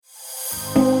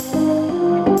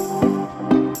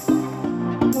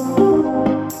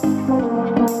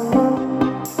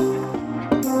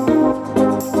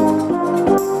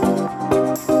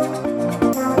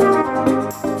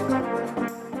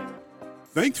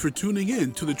Thanks for tuning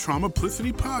in to the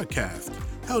Traumaplicity podcast,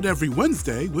 held every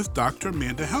Wednesday with Dr.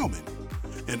 Amanda Hellman,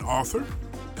 an author,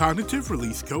 cognitive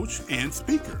release coach, and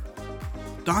speaker.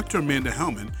 Dr. Amanda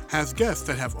Hellman has guests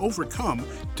that have overcome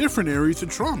different areas of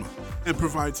trauma and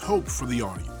provides hope for the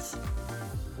audience.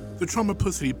 The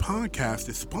Traumaplicity podcast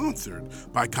is sponsored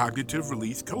by Cognitive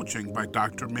Release Coaching by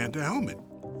Dr. Amanda Hellman,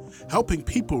 helping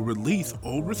people release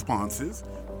old responses,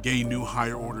 gain new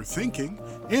higher order thinking,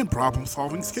 and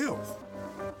problem-solving skills,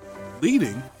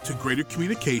 leading to greater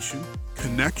communication,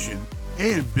 connection,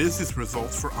 and business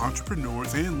results for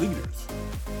entrepreneurs and leaders.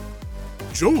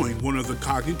 Join one of the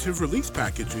cognitive release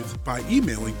packages by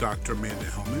emailing Dr. Amanda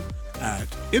Hellman at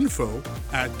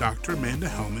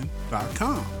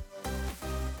info@dramandahellman.com.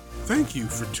 Thank you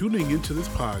for tuning into this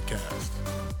podcast.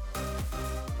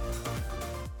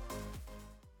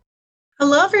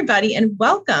 Hello, everybody, and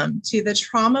welcome to the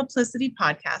Traumaplicity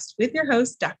podcast with your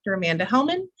host, Dr. Amanda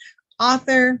Hellman,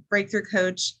 author, breakthrough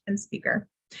coach, and speaker.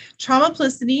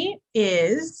 Traumaplicity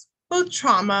is both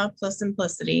trauma plus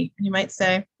simplicity. And you might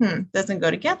say, doesn't go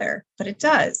together, but it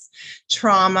does.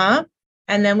 Trauma,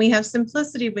 and then we have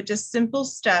simplicity, with just simple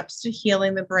steps to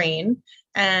healing the brain.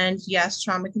 And yes,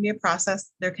 trauma can be a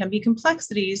process. There can be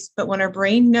complexities, but when our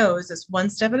brain knows it's one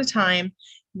step at a time,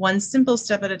 one simple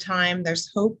step at a time,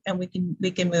 there's hope, and we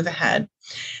can move ahead.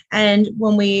 And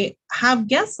when we have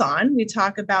guests on, we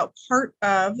talk about part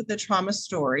of the trauma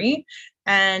story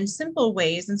and simple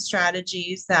ways and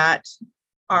strategies that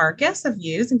our guests have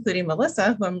used, including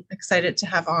Melissa, who I'm excited to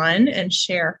have on and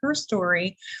share her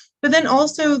story, but then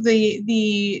also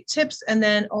the tips, and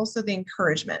then also the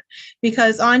encouragement,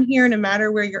 because on here, no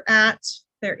matter where you're at,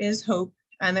 there is hope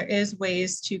and there is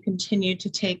ways to continue to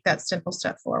take that simple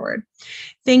step forward.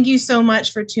 Thank you so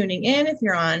much for tuning in. If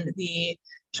you're on the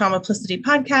Traumaplicity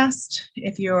podcast,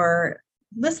 if you're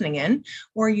listening in,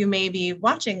 or you may be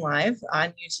watching live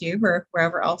on YouTube or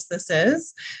wherever else this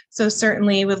is. So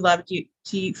certainly would love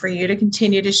for you to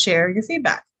continue to share your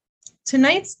feedback.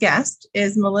 Tonight's guest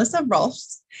is Melissa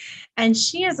Rohlfs, and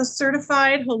she is a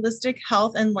certified holistic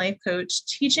health and life coach,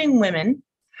 teaching women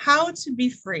how to be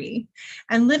free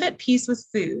and live at peace with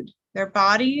food, their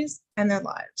bodies, and their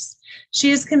lives.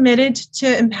 She is committed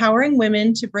to empowering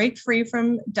women to break free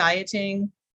from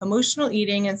dieting, emotional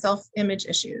eating, and self-image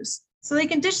issues, so they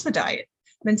can ditch the diet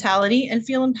mentality and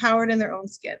feel empowered in their own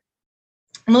skin.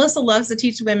 Melissa loves to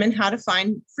teach women how to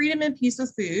find freedom and peace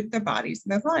with food, their bodies,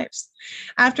 and their lives.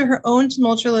 After her own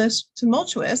tumultuous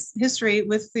history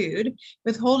with food,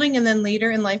 withholding, and then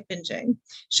later in life binging,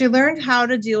 she learned how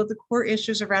to deal with the core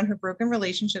issues around her broken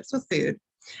relationships with food.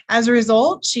 As a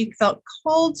result, she felt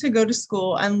called to go to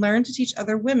school and learn to teach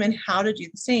other women how to do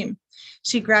the same.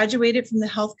 She graduated from the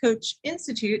Health Coach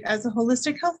Institute as a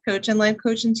holistic health coach and life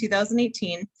coach in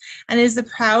 2018, and is the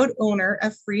proud owner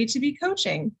of Free to Be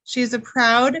Coaching. She is a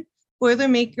proud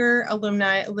Boilermaker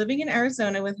alumni living in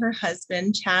Arizona with her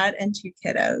husband, Chad, and 2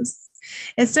 kiddos.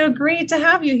 It's so great to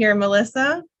have you here,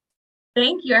 Melissa.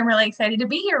 Thank you. I'm really excited to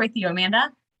be here with you,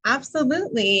 Amanda.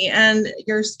 Absolutely. And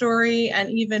your story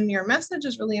and even your message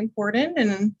is really important.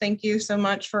 And thank you so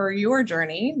much for your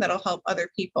journey that'll help other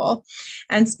people.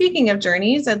 And speaking of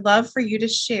journeys, I'd love for you to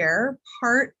share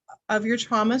part of your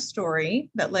trauma story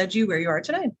that led you where you are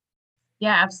today.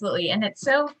 Yeah, absolutely. And it's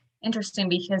so interesting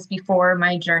because before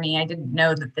my journey, I didn't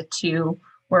know that the two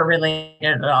were related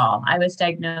at all. I was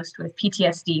diagnosed with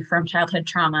PTSD from childhood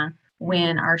trauma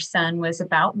when our son was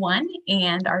about 1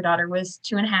 and our daughter was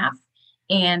 2.5.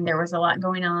 And there was a lot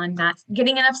going on, not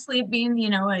getting enough sleep, being,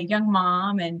 a young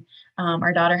mom. And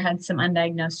our daughter had some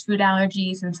undiagnosed food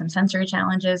allergies and some sensory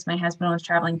challenges. My husband was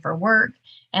traveling for work.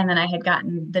 And then I had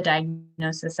gotten the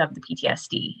diagnosis of the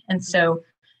PTSD. And so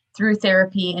through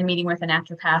therapy and meeting with a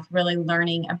naturopath, really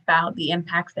learning about the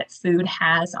impact that food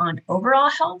has on overall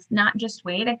health, not just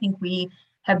weight. I think we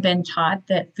have been taught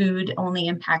that food only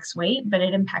impacts weight, but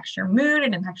it impacts your mood,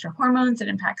 it impacts your hormones, it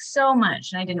impacts so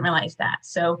much. And I didn't realize that.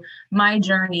 So my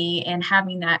journey and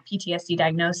having that PTSD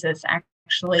diagnosis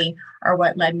actually are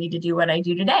what led me to do what I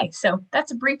do today. So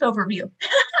that's a brief overview.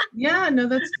 Yeah, no,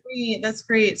 that's great. That's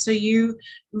great. So you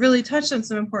really touched on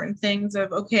some important things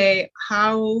of, okay,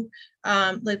 how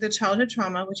like the childhood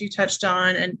trauma, which you touched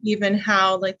on, and even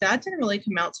how like that didn't really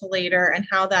come out till later, and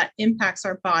how that impacts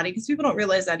our body, because people don't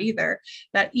realize that either,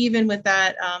 that even with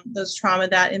that, those trauma,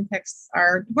 that impacts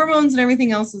our hormones and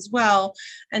everything else as well.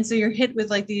 And so you're hit with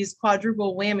like these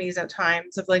quadruple whammies at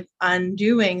times of like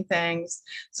undoing things.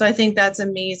 So I think that's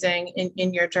amazing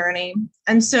in your journey.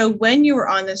 And so when you were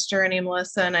on this journey,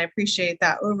 Melissa, and I appreciate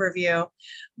that overview,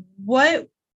 what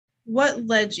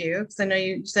led you, because I know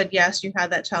you said, yes, you had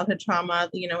that childhood trauma,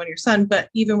 when your son, but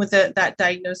even with that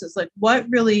diagnosis, like what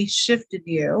really shifted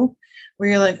you where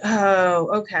you're like, oh,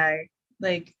 okay,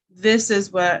 like this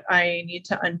is what I need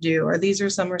to undo, or these are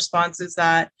some responses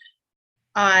that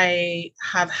I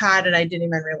have had and I didn't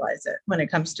even realize it when it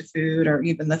comes to food or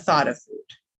even the thought of food?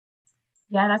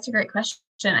 Yeah, that's a great question.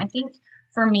 I think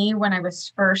for me, when I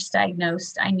was first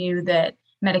diagnosed, I knew that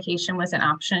medication was an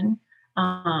option.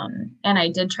 And I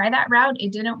did try that route.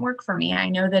 It didn't work for me. I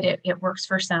know that it works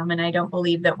for some, and I don't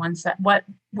believe that what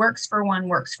works for one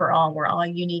works for all. We're all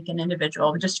unique and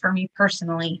individual. But just for me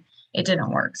personally, it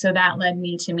didn't work. So that led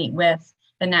me to meet with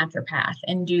the naturopath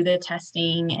and do the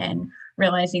testing, and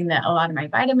realizing that a lot of my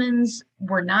vitamins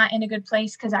were not in a good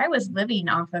place because I was living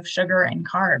off of sugar and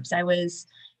carbs. I was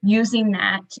using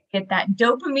that to get that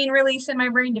dopamine release in my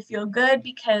brain to feel good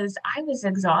because I was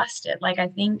exhausted. Like, I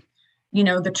think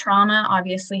the trauma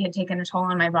obviously had taken a toll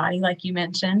on my body. Like you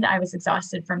mentioned, I was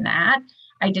exhausted from that.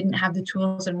 I didn't have the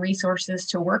tools and resources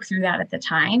to work through that at the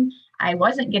time. I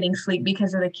wasn't getting sleep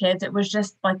because of the kids. It was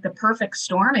just like the perfect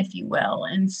storm, if you will.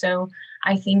 And so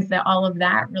I think that all of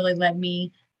that really led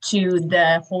me to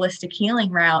the holistic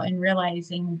healing route and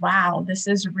realizing, wow, this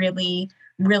is really,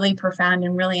 really profound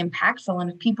and really impactful.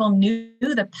 And if people knew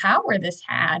the power this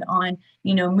had on,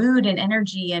 mood and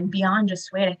energy and beyond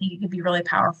just weight, I think it could be really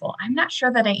powerful. I'm not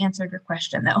sure that I answered your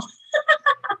question though.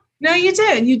 No, you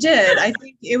did. I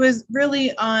think it was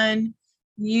really on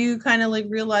you kind of like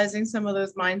realizing some of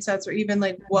those mindsets, or even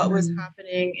like what was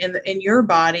happening in your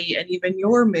body and even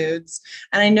your moods.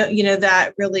 And I know,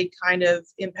 that really kind of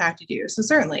impacted you. So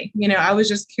certainly, I was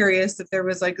just curious if there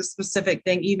was like a specific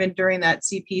thing, even during that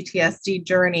CPTSD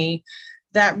journey,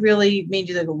 that really made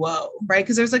you like, whoa, right?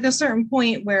 Because there's like a certain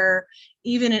point where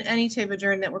even in any type of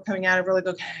journey that we're coming out of, we're like,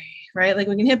 okay, right? Like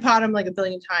we can hit bottom like a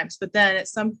billion times, but then at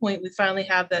some point we finally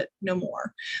have that no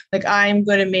more. Like I'm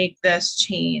going to make this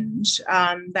change.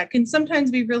 That can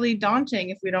sometimes be really daunting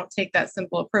if we don't take that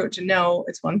simple approach and know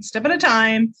it's one step at a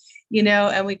time,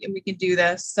 and we can do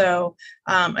this. So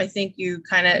I think you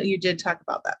did talk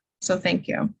about that. So thank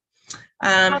you.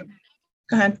 Go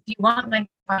ahead. Do you want like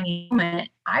funny moment?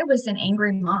 I was an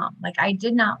angry mom. Like I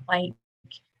did not like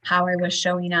how I was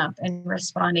showing up and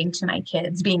responding to my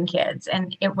kids being kids.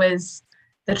 And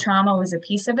the trauma was a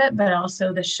piece of it, but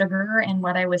also the sugar and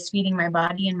what I was feeding my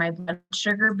body and my blood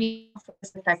sugar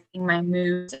was affecting my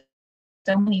mood.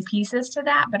 So many pieces to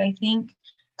that. But I think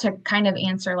to kind of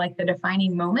answer like the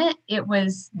defining moment, it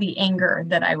was the anger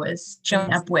that I was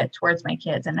showing up with towards my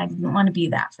kids. And I didn't want to be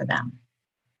that for them.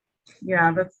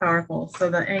 Yeah, that's powerful.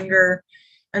 So the anger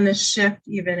and the shift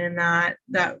even in that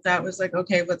was like,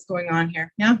 okay, what's going on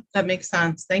here? Yeah, that makes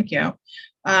sense. Thank you.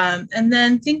 And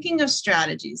then thinking of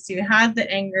strategies. So you had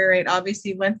the anger, right?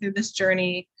 Obviously you went through this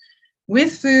journey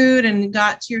with food and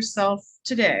got to yourself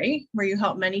today, where you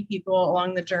help many people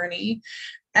along the journey.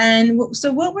 And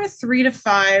so what were 3 to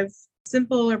 5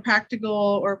 simple or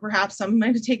practical, or perhaps some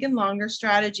might have taken longer,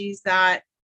 strategies that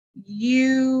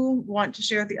you want to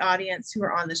share with the audience who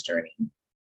are on this journey?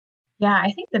 Yeah,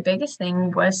 I think the biggest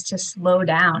thing was to slow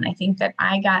down. I think that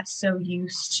I got so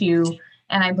used to,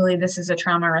 and I believe this is a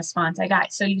trauma response, I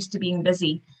got so used to being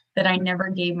busy that I never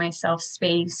gave myself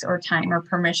space or time or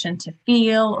permission to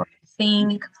feel or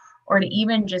think or to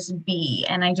even just be.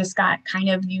 And I just got kind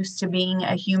of used to being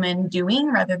a human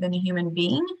doing rather than a human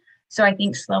being. So I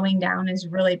think slowing down is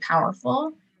really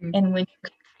powerful. And when you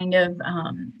kind of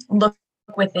look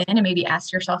within and maybe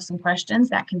ask yourself some questions,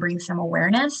 that can bring some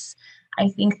awareness. I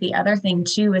think the other thing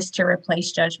too is to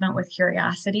replace judgment with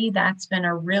curiosity. That's been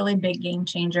a really big game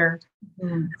changer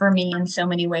for me in so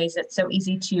many ways. It's so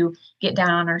easy to get down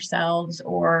on ourselves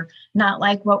or not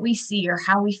like what we see or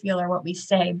how we feel or what we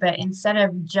say. But instead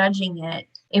of judging it,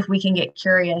 if we can get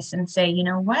curious and say,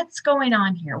 what's going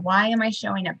on here? Why am I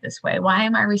showing up this way? Why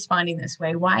am I responding this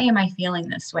way? Why am I feeling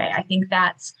this way? I think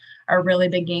that's a really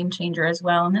big game changer as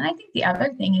well. And then I think the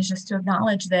other thing is just to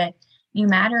acknowledge that you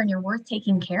matter and you're worth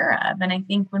taking care of. And I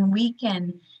think when we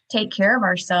can take care of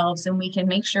ourselves and we can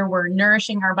make sure we're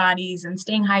nourishing our bodies and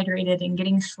staying hydrated and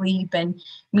getting sleep and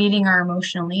meeting our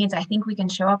emotional needs, I think we can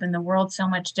show up in the world so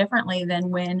much differently than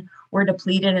when we're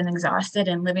depleted and exhausted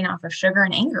and living off of sugar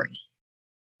and angry.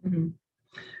 Mm-hmm.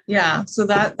 Yeah. So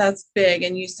that's big.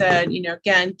 And you said,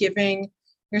 again, giving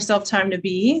yourself time to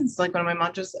be. It's like one of my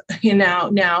mantras,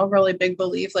 now really big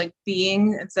belief, like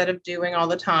being instead of doing all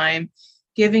the time,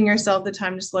 giving yourself the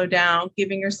time to slow down,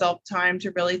 giving yourself time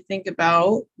to really think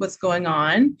about what's going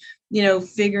on,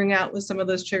 figuring out what some of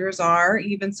those triggers are,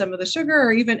 even some of the sugar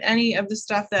or even any of the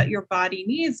stuff that your body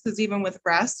needs. Because even with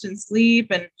rest and sleep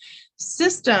and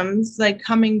systems, like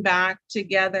coming back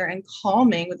together and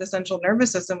calming with the central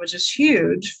nervous system, which is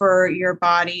huge for your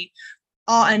body,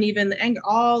 and even the anger,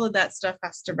 all of that stuff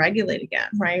has to regulate again,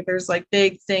 right? There's like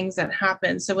big things that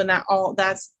happen. So when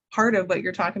that's part of what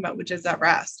you're talking about, which is that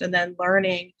rest, and then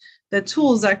learning the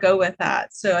tools that go with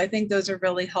that. So I think those are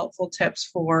really helpful tips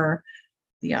for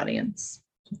the audience.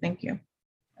 So thank you.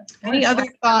 Any other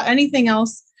thought, anything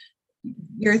else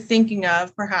you're thinking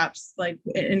of, perhaps like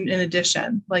in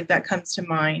addition, like that comes to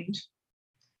mind?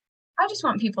 I just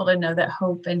want people to know that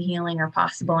hope and healing are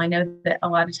possible. I know that a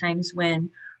lot of times when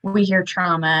we hear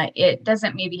trauma, it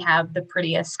doesn't maybe have the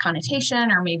prettiest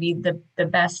connotation or maybe the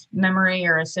best memory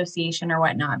or association or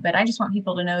whatnot. But I just want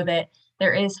people to know that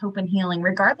there is hope and healing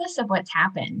regardless of what's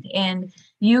happened. And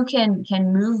you can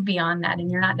move beyond that. And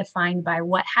you're not defined by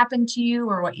what happened to you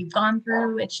or what you've gone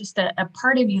through. It's just a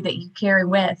part of you that you carry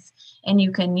with. And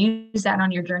you can use that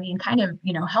on your journey and kind of,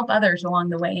 help others along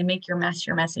the way and make your message,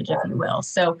 if you will.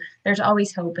 So there's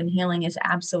always hope, and healing is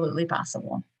absolutely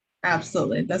possible.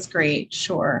 Absolutely. That's great.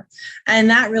 Sure. And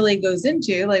that really goes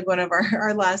into like one of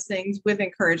our last things with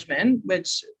encouragement,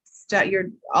 which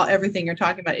everything you're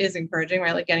talking about is encouraging,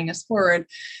 right? Like getting us forward.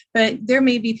 But there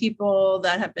may be people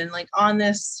that have been like on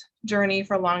this journey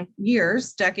for long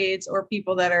years, decades, or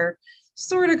people that are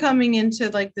sort of coming into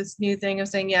like this new thing of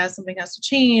saying, yeah, something has to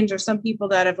change, or some people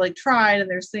that have like tried and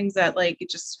there's things that like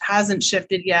it just hasn't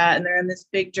shifted yet. And they're in this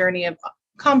big journey of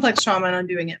complex trauma and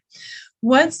undoing it.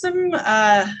 What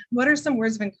are some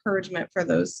words of encouragement for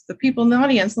the people in the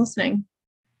audience listening?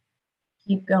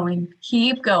 Keep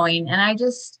going. And I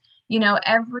just,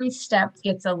 every step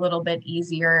gets a little bit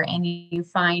easier and you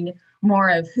find more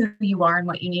of who you are and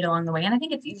what you need along the way. And I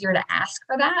think it's easier to ask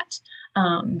for that.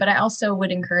 But I also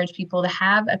would encourage people to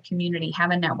have a community, have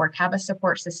a network, have a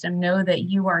support system, know that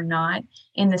you are not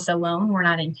in this alone. We're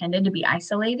not intended to be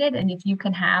isolated. And if you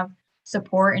can have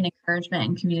support and encouragement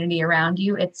and community around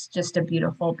you, it's just a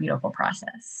beautiful, beautiful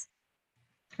process.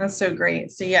 That's so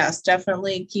great. So yes,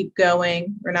 definitely keep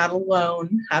going. We're not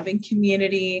alone. Having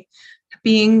community,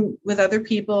 being with other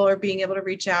people or being able to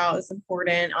reach out is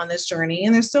important on this journey.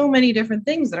 And there's so many different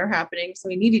things that are happening. So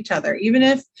we need each other. Even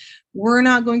if we're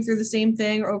not going through the same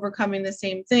thing or overcoming the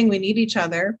same thing, we need each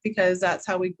other because that's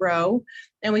how we grow.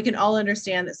 And we can all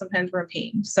understand that sometimes we're in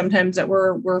pain. Sometimes that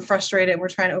we're frustrated and we're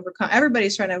trying to overcome.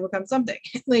 Everybody's trying to overcome something.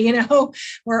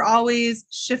 We're always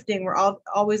shifting. We're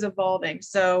always evolving.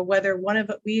 So whether one of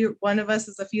us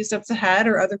is a few steps ahead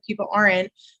or other people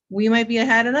aren't, we might be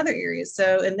ahead in other areas.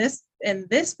 So in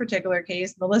this particular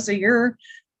case, Melissa,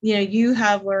 you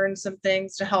have learned some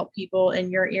things to help people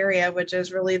in your area, which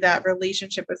is really that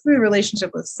relationship with food,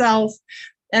 relationship with self,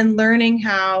 and learning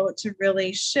how to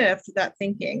really shift that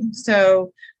thinking.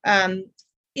 So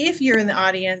if you're in the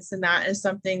audience and that is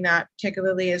something that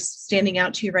particularly is standing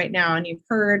out to you right now, and you've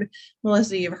heard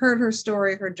Melissa, you've heard her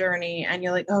story, her journey, and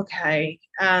you're like, okay,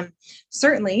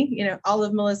 certainly, all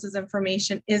of Melissa's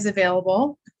information is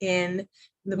available in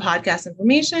the podcast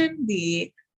information,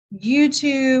 the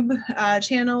YouTube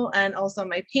channel, and also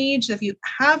my page. So if you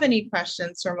have any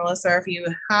questions for Melissa, or if you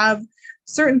have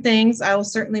certain things, I will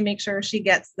certainly make sure she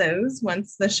gets those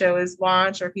once the show is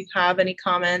launched, or if you have any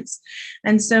comments.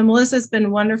 And so Melissa, it's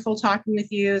been wonderful talking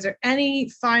with you. Is there any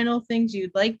final things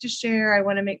you'd like to share? I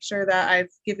want to make sure that I've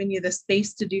given you the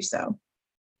space to do so.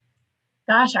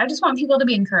 Gosh, I just want people to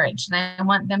be encouraged, and I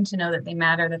want them to know that they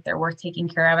matter, that they're worth taking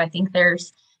care of. I think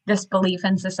there's this belief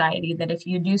in society that if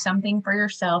you do something for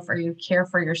yourself or you care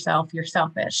for yourself, you're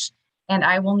selfish. And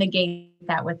I will negate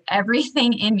that with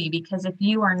everything in me, because if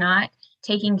you are not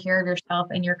taking care of yourself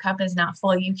and your cup is not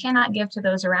full, you cannot give to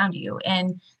those around you.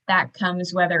 And that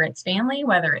comes whether it's family,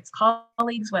 whether it's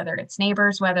colleagues, whether it's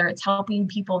neighbors, whether it's helping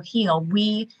people heal.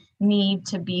 We need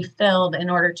to be filled in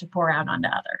order to pour out onto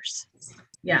others.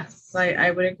 Yes, I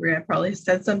would agree. I probably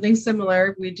said something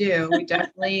similar. We do. We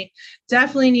definitely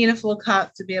need a full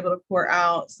cup to be able to pour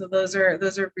out. So those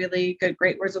are really good,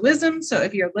 great words of wisdom. So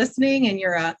if you're listening and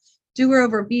you're a doer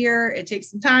over beer, it takes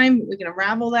some time. We can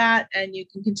unravel that, and you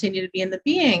can continue to be in the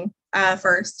being.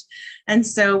 first. And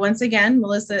so once again,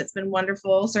 Melissa, it's been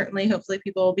wonderful. Certainly, hopefully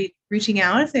people will be reaching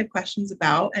out if they have questions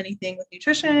about anything with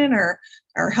nutrition or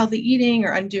healthy eating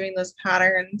or undoing those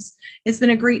patterns. It's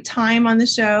been a great time on the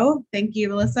show. Thank you,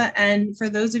 Melissa. And for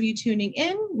those of you tuning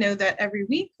in, know that every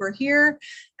week we're here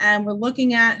and we're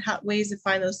looking at ways to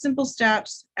find those simple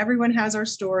steps. Everyone has our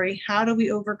story. How do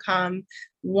we overcome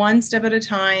one step at a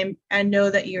time and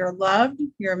know that you're loved,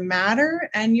 you're matter,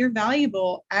 and you're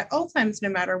valuable at all times, no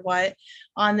matter what,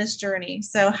 on this journey.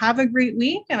 So have a great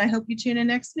week, and I hope you tune in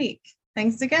next week.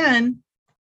 Thanks again.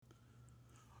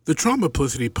 The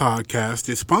Traumaplicity podcast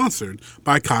is sponsored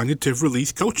by Cognitive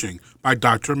Release Coaching by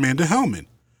Dr. Amanda Hellman,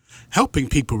 helping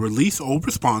people release old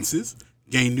responses,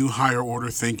 gain new higher order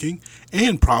thinking,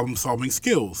 and problem-solving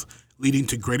skills, leading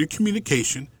to greater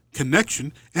communication,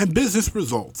 connection, and business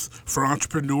results for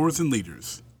entrepreneurs and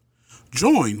leaders.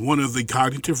 Join one of the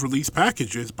cognitive release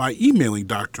packages by emailing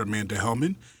Dr. Amanda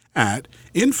Hellman at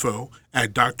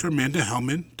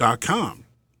info@dramandahellman.com.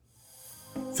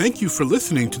 Thank you for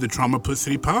listening to the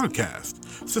Traumaplicity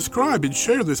podcast. Subscribe and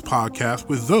share this podcast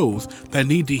with those that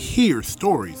need to hear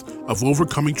stories of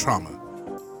overcoming trauma.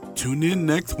 Tune in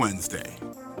next Wednesday.